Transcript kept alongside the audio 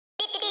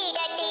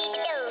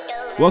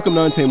Welcome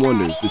to Untamed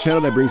Wonders, the channel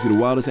that brings you the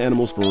wildest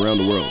animals from around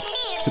the world.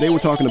 Today we're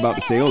talking about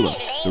the Saola,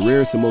 the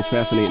rarest and most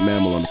fascinating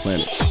mammal on the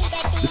planet.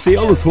 The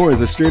Saola's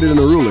horns are straighter than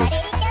a ruler.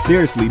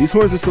 Seriously, these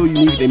horns are so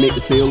unique they make the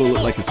Saola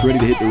look like it's ready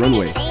to hit the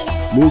runway.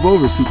 Move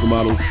over,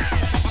 supermodels.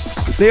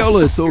 The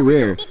Saola is so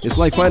rare, it's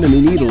like finding a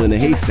needle in a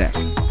haystack.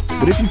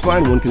 But if you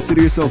find one,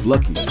 consider yourself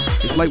lucky.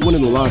 It's like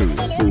winning the lottery,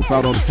 but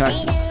without all the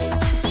taxes.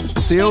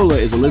 The Saola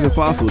is a living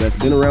fossil that's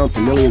been around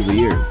for millions of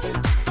years.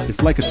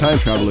 It's like a time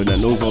traveler that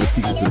knows all the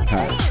secrets of the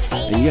past,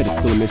 and yet it's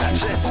still a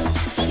mystery.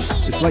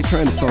 It's like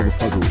trying to solve a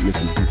puzzle with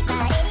missing pieces.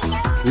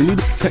 We need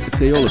to protect the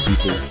Saola,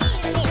 people.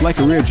 It's like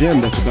a rare gem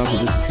that's about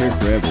to disappear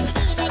forever.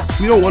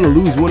 We don't want to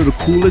lose one of the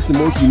coolest and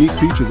most unique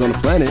creatures on the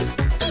planet.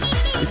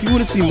 If you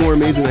want to see more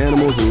amazing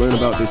animals and learn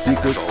about their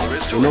secrets,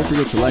 then don't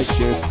forget to like,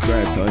 share, and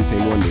subscribe to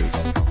Untamed Wonders.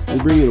 We'll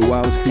bring you the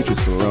wildest creatures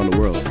from around the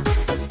world.